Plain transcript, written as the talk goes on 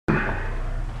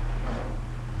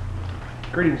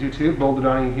Greetings YouTube,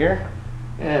 BoldODonahue here.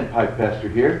 And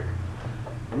PipePastor here.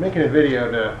 I'm making a video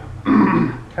to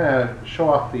kind of show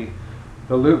off the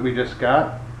loot we just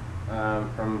got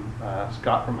from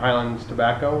Scott from Hiland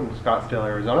Tobacco in Scottsdale,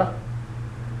 Arizona.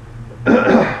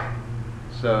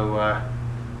 So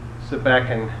sit back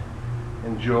and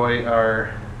enjoy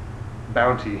our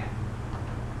bounty.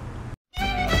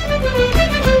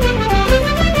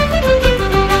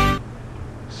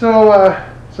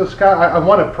 So Scott, I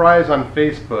won a prize on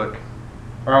Facebook,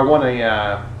 or I won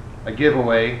a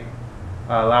giveaway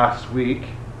last week,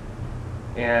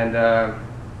 and the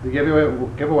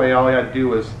giveaway all you had to do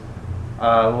was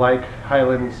like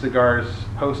Hiland Cigars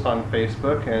post on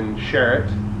Facebook and share it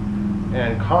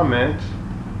and comment,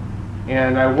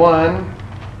 and I won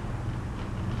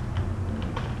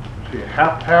a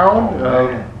half-pound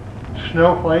of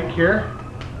Snowflake here.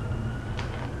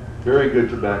 Very good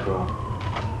tobacco.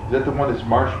 Is that the one that's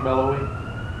marshmallowy?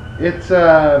 It's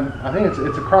I think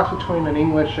it's a cross between an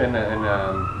English and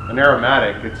an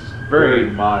aromatic. It's very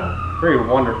mild, very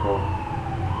wonderful.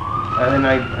 And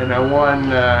I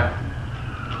won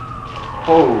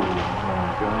oh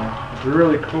my gosh,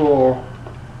 really cool.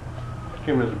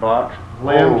 Came in this box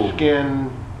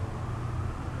lambskin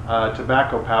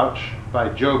tobacco pouch by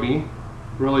Joby.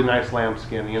 Really nice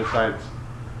lambskin. The inside's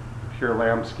pure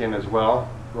lambskin as well.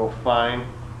 Real fine,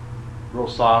 real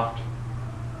soft.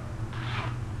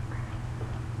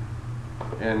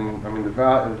 And I mean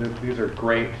these are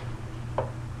great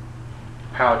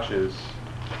pouches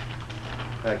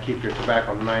that keep your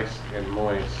tobacco nice and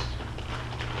moist.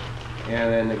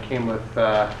 And then it came with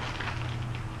a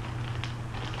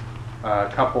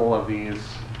couple of these,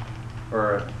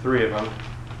 or 3 of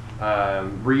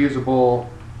them, reusable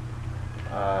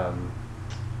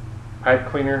pipe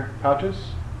cleaner pouches.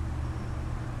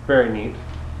 Very neat.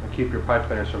 And keep your pipe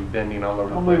cleaners from bending all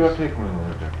over the place. I'll take one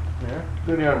over there. Yeah.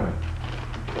 Good on me.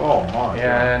 Oh my.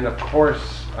 And of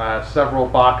course, several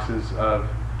boxes of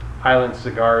Hiland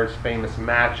Cigars famous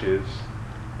matches.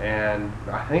 And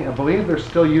I believe they're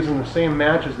still using the same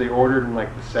matches they ordered in like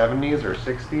the 70s or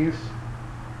 60s.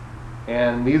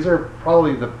 And these are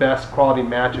probably the best quality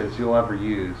matches you'll ever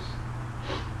use.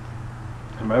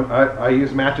 I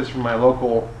use matches from my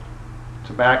local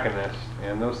tobacconist,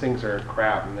 and those things are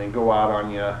crap, and they go out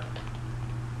on you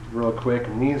real quick.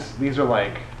 And these are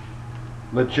like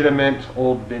legitimate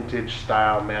old vintage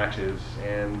style matches,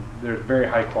 and they're very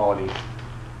high quality.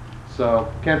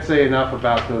 So can't say enough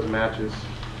about those matches.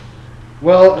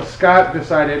 Well, Scott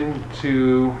decided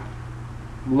to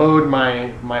load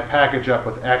my package up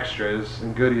with extras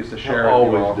and goodies to share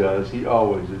with you all. He always does. He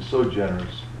always is so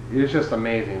generous. It's just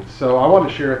amazing. So I want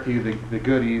to share with you the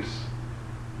goodies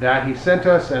that he sent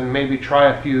us, and maybe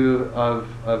try a few of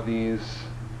these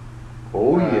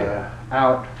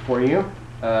out for you.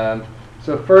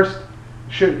 So first,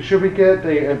 should we get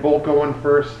a bolt going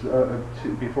first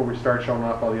before we start showing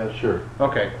off all the others? Sure.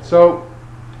 Okay. So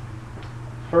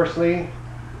firstly,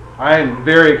 I am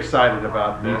very excited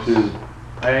about this. Me too.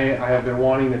 I have been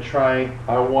wanting to try.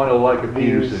 I want to like a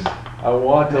Peterson. I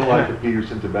want to like a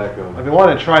Peterson tobacco. I've been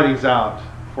wanting to try these out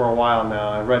for a while now.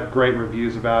 I read great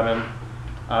reviews about them.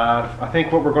 I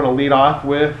think what we're going to lead off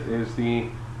with is the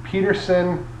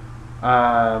Peterson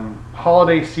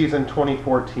Holiday Season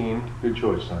 2014. Good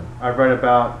choice, son. I've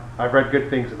read good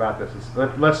things about this.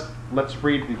 Let's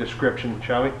read the description,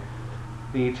 shall we?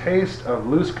 The taste of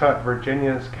loose-cut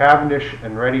Virginia's Cavendish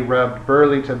and ready-rubbed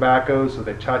burley tobaccos with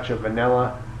a touch of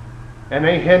vanilla and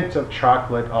a hint of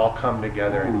chocolate all come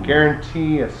together and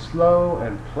guarantee a slow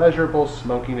and pleasurable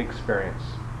smoking experience.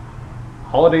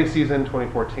 Holiday Season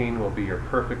 2014 will be your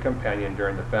perfect companion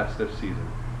during the festive season.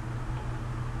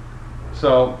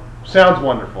 So, sounds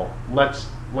wonderful. Let's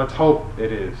hope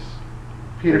it is.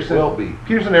 Peterson will be.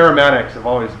 Peterson aromatics have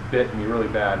always bit me really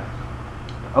bad.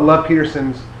 I love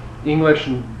Peterson's English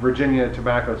and Virginia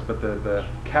tobaccos, but the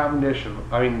Cavendish,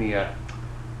 the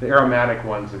aromatic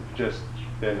ones have just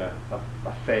been a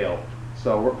fail.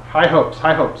 So high hopes.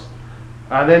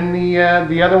 Then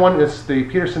the other one is the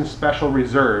Peterson Special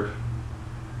Reserve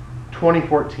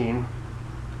 2014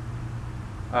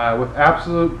 with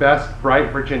absolute best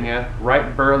bright Virginia,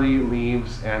 ripe burley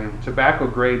leaves, and tobacco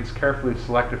grades carefully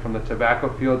selected from the tobacco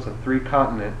fields of 3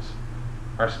 continents.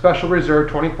 Our Special Reserve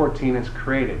 2014 is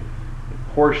created.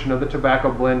 A portion of the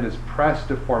tobacco blend is pressed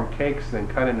to form cakes, then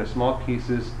cut into small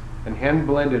pieces and hand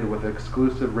blended with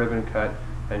exclusive ribbon cut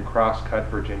and cross-cut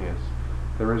Virginias.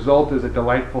 The result is a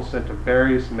delightful scent of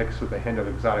berries mixed with a hint of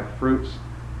exotic fruits,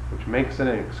 which makes it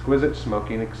an exquisite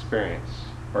smoking experience,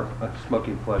 or a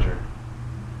smoking pleasure.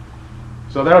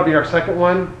 So that'll be our second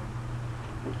one.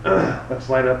 Let's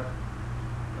light up.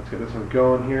 Let's get this one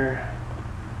going here.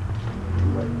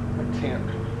 my tent.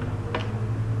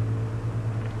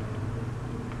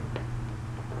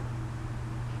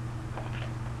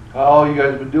 How you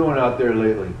guys been doing out there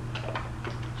lately?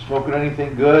 Smoking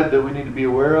anything good that we need to be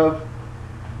aware of?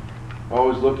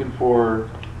 Always looking for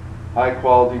high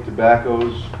quality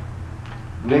tobaccos.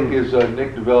 Nick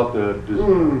developed a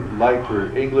light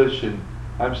for English, and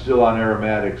I'm still on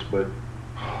aromatics, but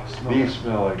these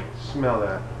smell like. Smell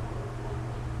that.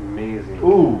 Amazing.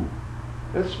 Ooh,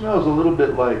 that smells a little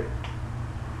bit like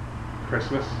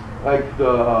Christmas. like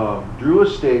the Drew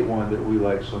Estate one that we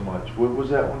like so much. What was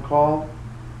that one called?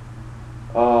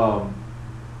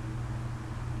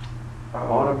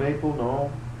 Autumn Maple?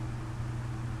 No.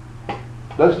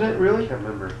 Doesn't it really? I can't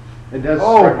remember. It does.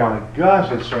 Oh my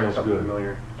gosh, it smells something good.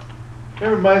 familiar. That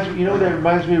reminds me. You know, that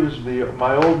reminds me was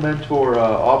my old mentor,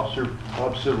 Officer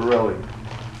Varelli.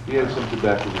 He had some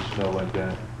tobacco that smelled like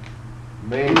that.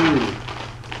 Amazing.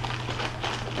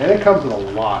 And it comes with a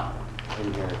lot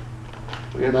in here.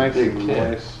 We had Nice some big and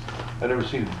tin. moist. I never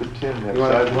seen a good tin that You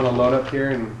want size. to load up here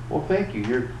and? Well, thank you.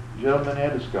 You're a gentleman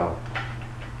and a scholar.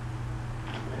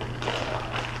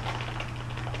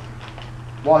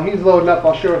 While he's loading up,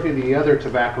 I'll share with you the other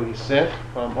tobacco he sent.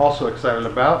 I'm also excited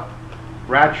about.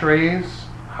 Rattray's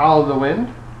Howl of the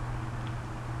Wind.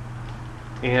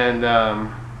 And I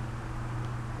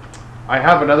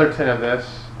have another tin of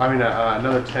this. I mean,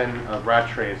 another tin of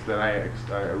Rattray's that I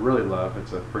really love.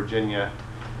 It's a Virginia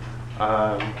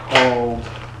called.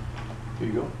 Here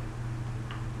you go.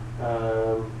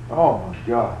 Oh my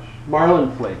gosh.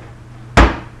 Marlin Flake.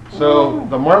 So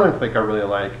the Marlin Flake I really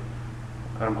like.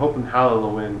 I'm hoping Howl of the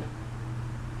Wind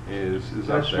is Can up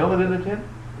I there. smell it in the tin?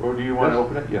 Or do you want to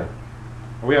open it? Yeah.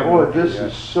 We have Boy, this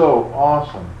is so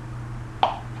awesome.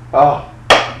 Oh,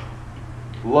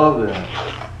 love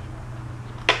that.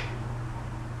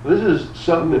 This is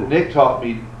something that Nick taught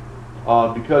me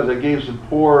because I gave some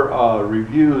poor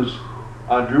reviews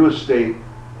on Drew Estate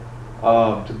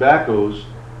tobaccos,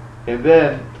 and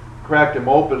then cracked them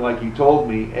open like he told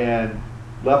me and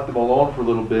left them alone for a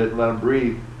little bit and let them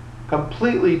breathe.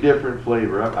 Completely different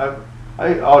flavor.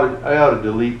 I ought to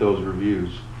delete those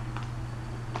reviews.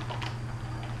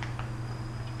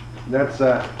 That's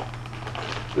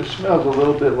This smells a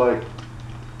little bit like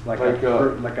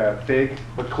a fig.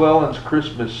 McClellan's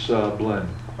Christmas blend.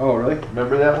 Oh, really?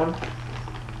 Remember that one?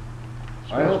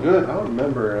 Smells good. I don't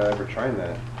remember ever trying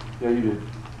that. Yeah, you did.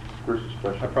 Christmas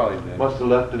special. I probably did. Must have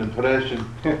left an impression.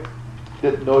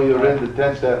 Didn't know you were in the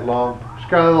tent that long. Just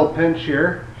got a little pinch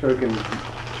here so we can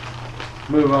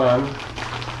move on.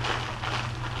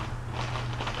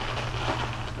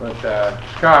 But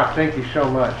Scott, thank you so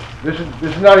much. This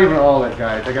is not even all of it,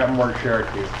 guys. I got more to share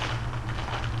with you.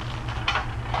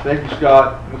 Thank you,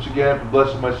 Scott, once again for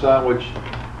blessing my son, which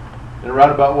in a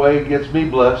roundabout way gets me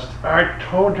blessed. I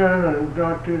told you to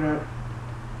not do that.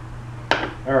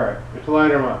 All right, let's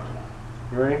light them up.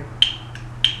 You ready?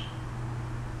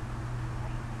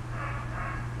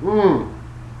 Mmm.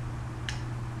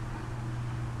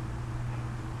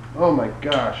 Oh my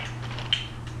gosh.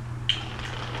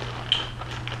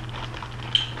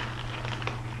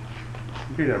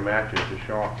 These are matches to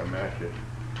show off the matches.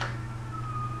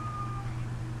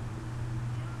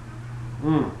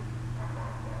 Mmm.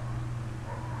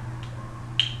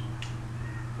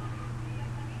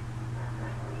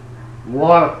 A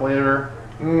lot of flavor.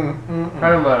 Kind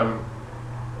of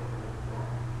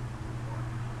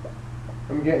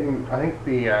I'm getting, I think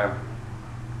the let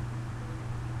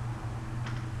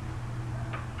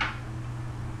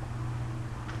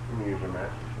me use a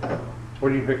match.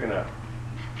 What are you picking up?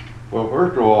 Well,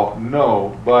 first of all,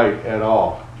 no bite at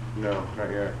all. No, not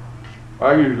yet.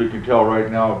 I usually can tell right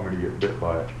now I'm going to get bit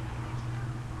by it.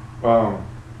 Well,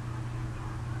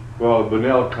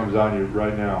 vanilla comes on you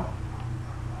right now.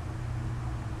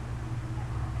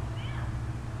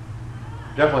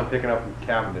 Definitely picking up from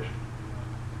Cavendish.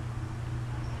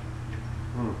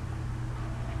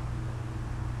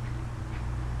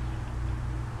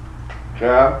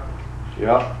 Cab,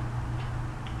 yeah.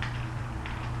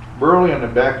 Burley on the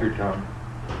back of your tongue.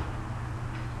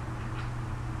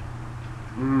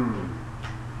 Mmm.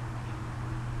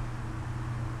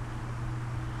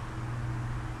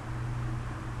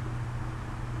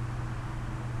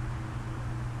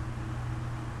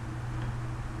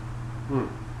 Mmm.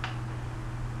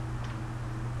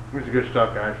 This is good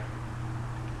stuff, guys.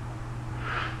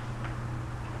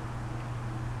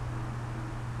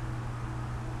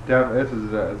 This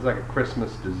is it's like a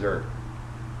Christmas dessert.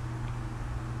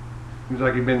 Seems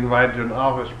like you've been invited to an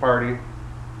office party.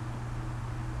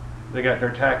 They got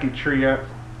their tacky tree up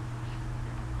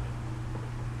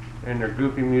and their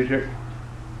goofy music,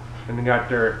 and they got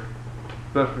their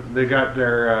They got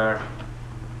their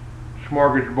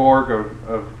smorgasbord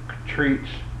of treats,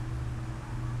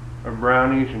 of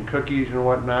brownies and cookies and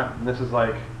whatnot. And this is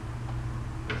like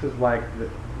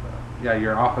yeah,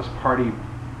 your office party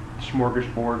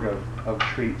smorgasbord of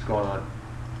treats going on.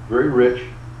 Very rich.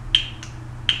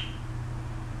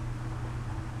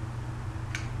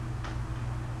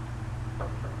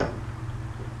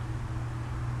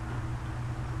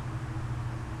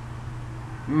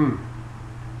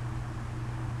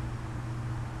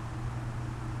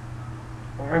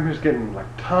 I'm just getting like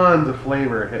tons of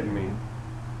flavor hitting me.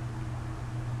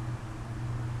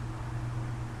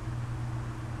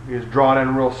 You just draw it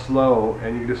in real slow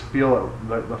and you just feel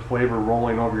it, the flavor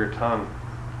rolling over your tongue.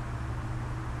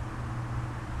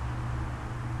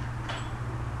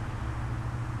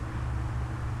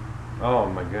 Oh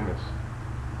my goodness.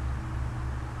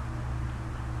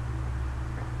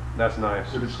 That's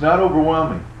nice. But it's not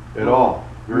overwhelming at all.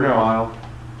 Very mild.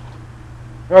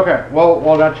 Okay, well,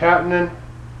 while that's happening,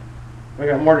 I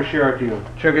got more to share with you.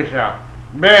 Check this out.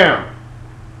 Bam!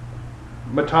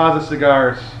 Mataza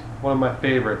Cigars, one of my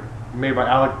favorite. Made by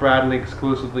Alec Bradley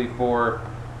exclusively for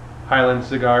Hiland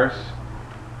Cigars.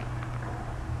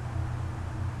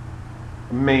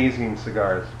 Amazing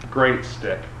cigars. Great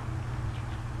stick.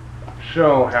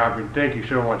 So happy. Thank you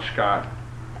so much, Scott.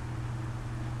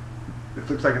 This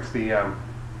looks like it's the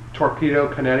Torpedo,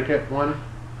 Connecticut one.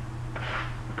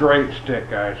 Great stick,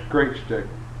 guys. Great stick.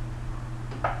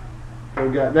 So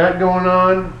we got that going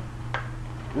on.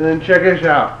 And then check this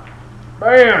out.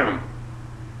 Bam!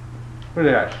 Look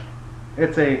at that.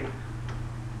 It's a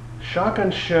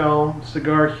shotgun shell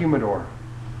cigar humidor.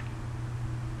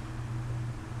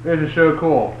 This is so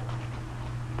cool.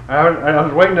 I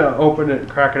was waiting to open it and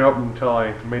crack it open until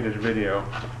I made this video.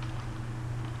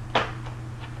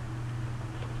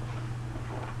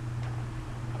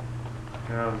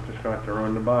 Now I'm just going to have to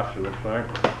run the box, it looks like.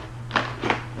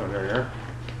 Oh, there you are.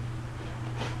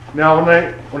 Now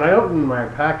when I opened my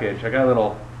package, I got a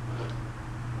little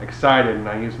excited and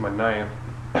I used my knife,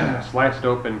 sliced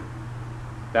open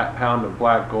that pound of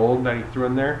black gold that he threw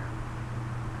in there,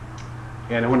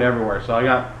 and it went everywhere. So I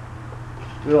got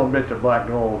little bits of black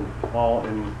gold all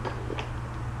in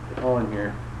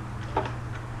here.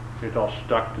 It's all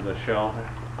stuck to the shell.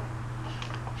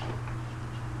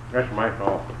 That's my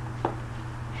fault.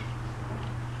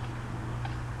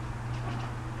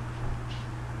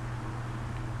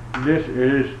 This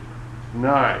is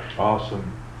nice.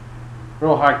 Awesome.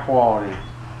 Real high quality.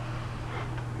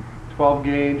 12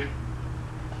 gauge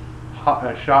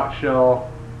shot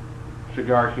shell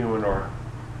cigar humidor.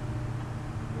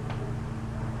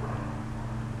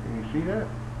 Can you see that?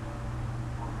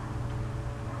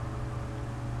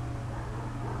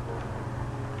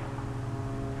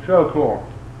 So cool.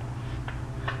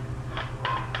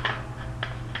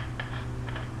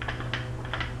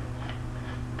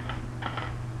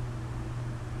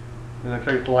 It looks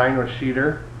like it's lined with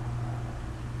cedar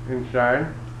inside.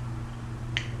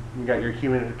 You got your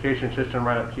humidification system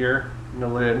right up here in the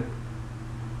lid.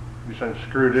 You just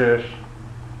unscrew this.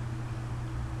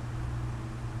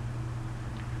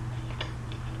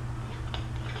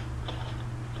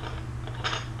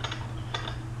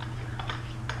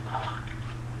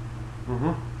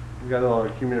 You got a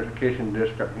little humidification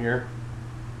disc up here.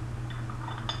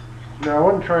 Now I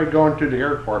wouldn't try going to the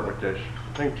airport with this.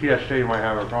 I think TSA might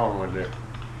have a problem with it.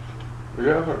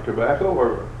 Yeah, for tobacco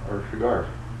or cigars?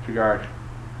 Cigars.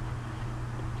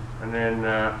 And then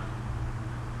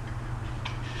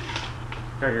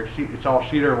got your it's all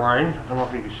cedar lined. I don't know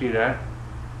if you can see that.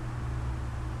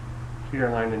 Cedar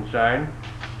lined inside.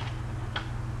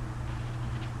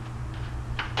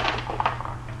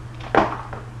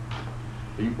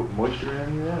 Do you put moisture in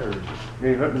any of that, or just? Yeah,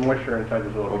 you put the moisture inside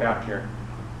this little cap here.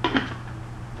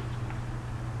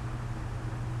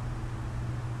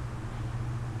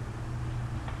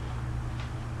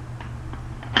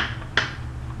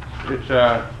 It's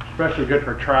especially good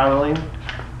for traveling,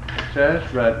 it says,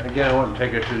 but again, I wouldn't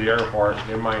take it to the airport.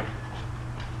 They might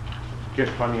get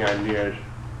funny ideas.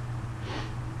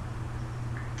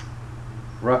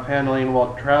 Rough handling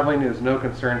while traveling is no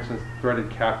concern since the threaded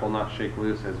cap will not shake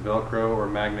loose as Velcro or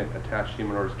magnet attached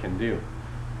humidors can do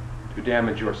to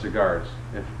damage your cigars.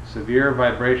 If severe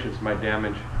vibrations might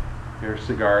damage your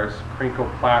cigars, crinkle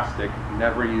plastic,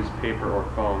 never use paper or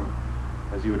foam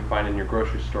as you would find in your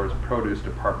grocery store's produce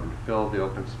department to fill the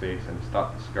open space and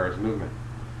stop the cigar's movement.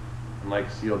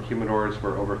 Unlike sealed humidors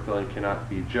where overfilling cannot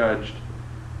be judged,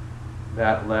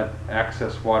 that let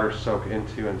excess water soak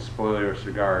into and spoil your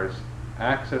cigars,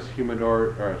 access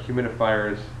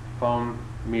humidifiers foam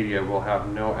media will have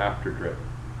no after drip.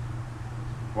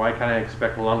 Why can I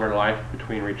expect longer life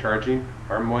between recharging?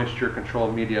 Our moisture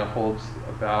control media holds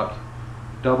about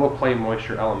double clay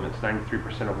moisture elements,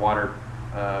 93% of water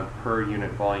per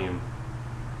unit volume.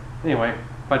 Anyway,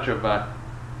 bunch of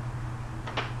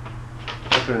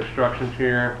instructions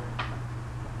here.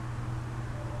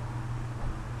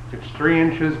 It's 3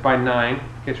 inches by 9, in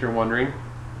case you're wondering.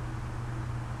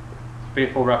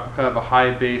 Faithful replica of a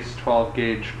high base 12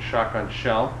 gauge shotgun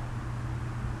shell.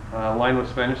 Lined with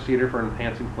Spanish cedar for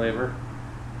enhancing flavor.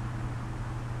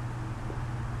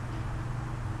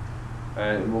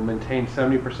 It will maintain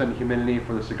 70% humidity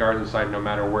for the cigars inside no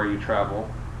matter where you travel.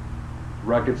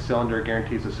 Rugged cylinder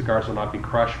guarantees the cigars will not be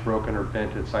crushed, broken, or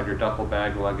bent inside your duffel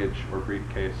bag, luggage, or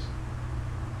briefcase.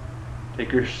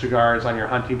 Take your cigars on your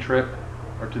hunting trip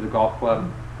or to the golf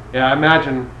club. Yeah, I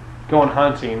imagine going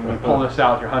hunting, you pull this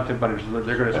out with your hunting buddies, they're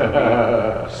just going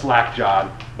to be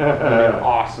slack-jawed.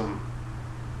 Awesome.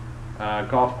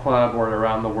 Golf club or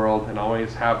around the world, and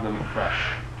always have them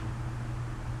fresh.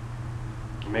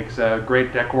 It makes a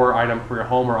great decor item for your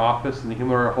home or office, and the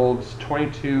humidor holds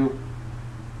 22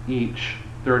 each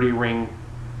 30 ring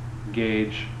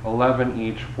gauge, 11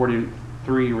 each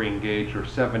 43 ring gauge, or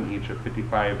 7 each of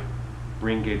 55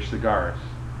 ring gauge cigars.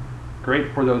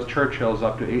 Great for those Churchills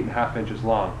up to 8.5 inches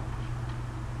long.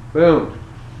 Boom.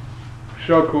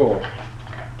 So cool.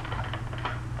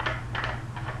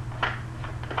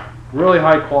 Really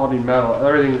high quality metal.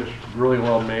 Everything is really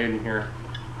well made in here.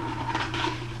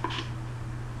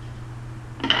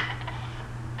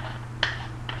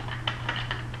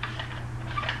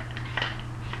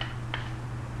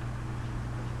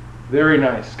 Very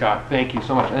nice, Scott. Thank you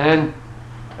so much. And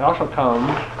it also comes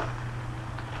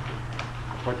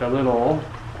with a little,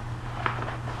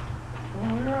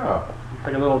 Oh yeah.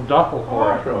 like a little duffel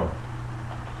for it. Awesome.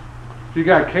 So you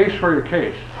got a case for your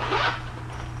case.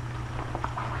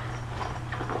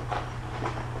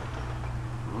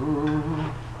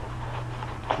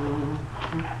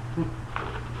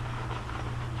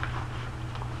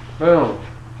 Boom.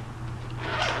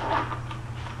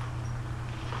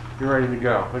 You're ready to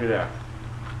go. Look at that.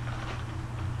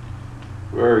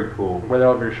 Very cool. Wear that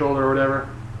over your shoulder or whatever.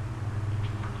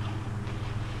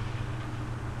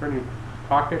 Any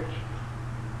pockets?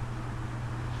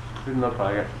 Didn't look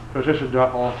like it. So it's just a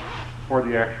duffel for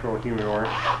the actual humidor.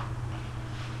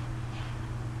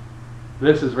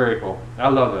 This is very cool. I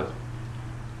love this.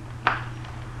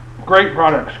 Great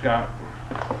product, Scott.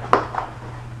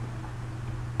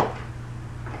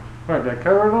 Alright, did I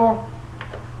cover it all?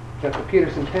 Got the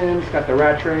Peterson pins, got the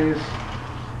rat trays.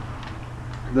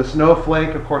 The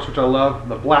snowflake, of course, which I love.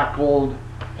 The black gold,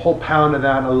 whole pound of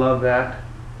that, I love that.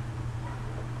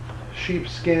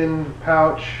 Sheepskin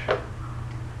pouch.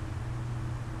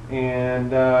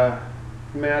 And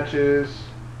matches. Is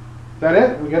that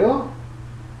it? We got it all?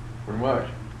 Pretty much.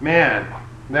 Man,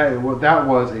 that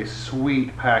was a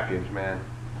sweet package, man.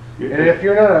 And if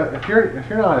you're not a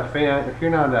fan, if you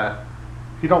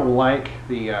don't like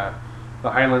the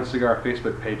Hiland Cigar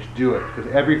Facebook page, do it,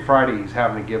 because every Friday he's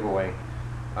having a giveaway.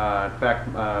 In fact,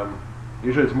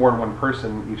 usually it's more than one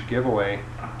person each giveaway.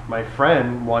 My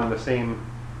friend won the same.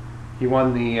 He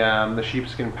won the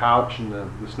sheepskin pouch and the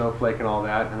snowflake and all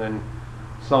that, and then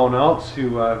someone else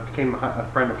who became a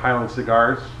friend of Hiland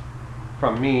Cigars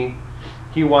from me,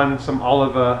 he won some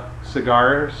Oliva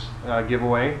cigars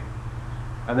giveaway,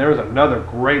 and there was another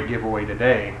great giveaway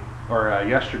today or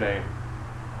yesterday,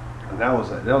 and that was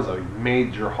a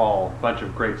major haul, bunch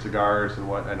of great cigars and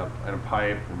a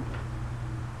pipe. And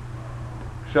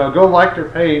so go like their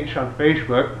page on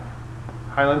Facebook,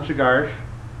 Hiland Cigars.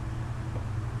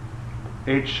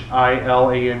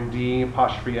 HILAND'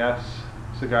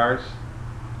 Cigars.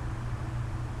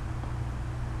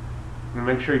 And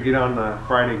make sure you get on the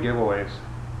Friday giveaways.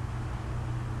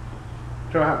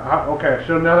 So, okay,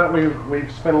 so now that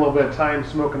we've spent a little bit of time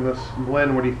smoking this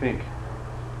blend, what do you think?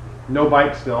 No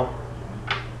bite still.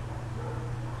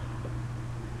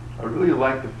 I really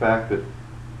like the fact that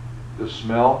the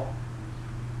smell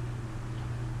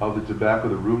of the tobacco,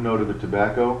 the room note of the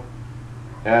tobacco,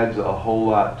 adds a whole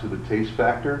lot to the taste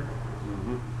factor.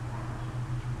 Mm-hmm.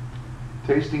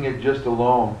 Tasting it just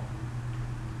alone,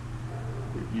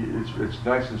 it's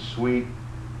nice and sweet.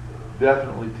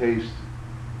 Definitely taste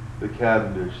the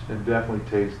Cavendish and definitely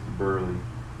taste the Burley.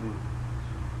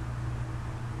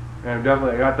 And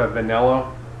definitely I got the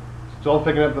vanilla. Still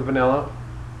picking up the vanilla.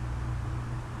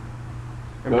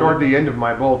 And toward the end of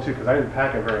my bowl too, because I didn't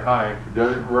pack it very high. It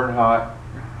doesn't burn hot.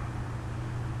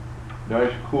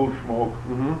 Nice cool smoke.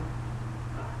 Mm-hmm.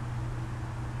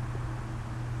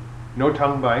 No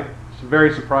tongue bite. It's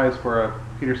very surprised for a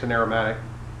Peterson aromatic.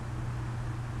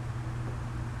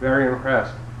 Very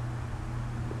impressed.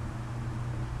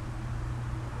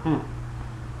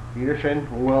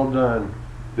 Peterson, well done.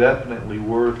 Definitely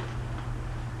worth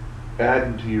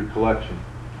adding to your collection.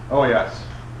 Oh yes.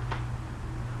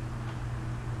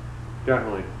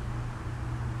 Definitely.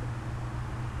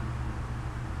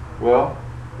 Well,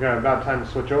 We got about time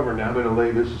to switch over I'm now. going to lay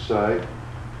this aside.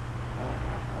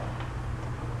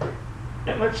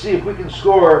 And let's see if we can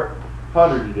score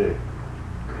 100 today.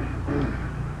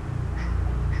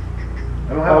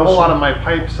 I don't have a whole lot of my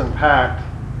pipes unpacked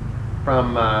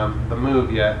from the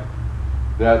move yet.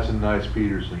 That's a nice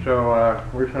Peterson. So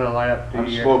we're just going to light up I'm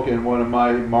the... smoking one of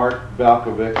my Mark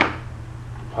Balkovic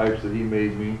pipes that he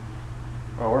made me.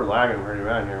 Oh, we're lagging pretty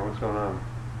bad here. What's going on?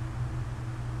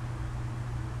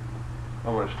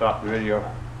 I'm going to stop the video.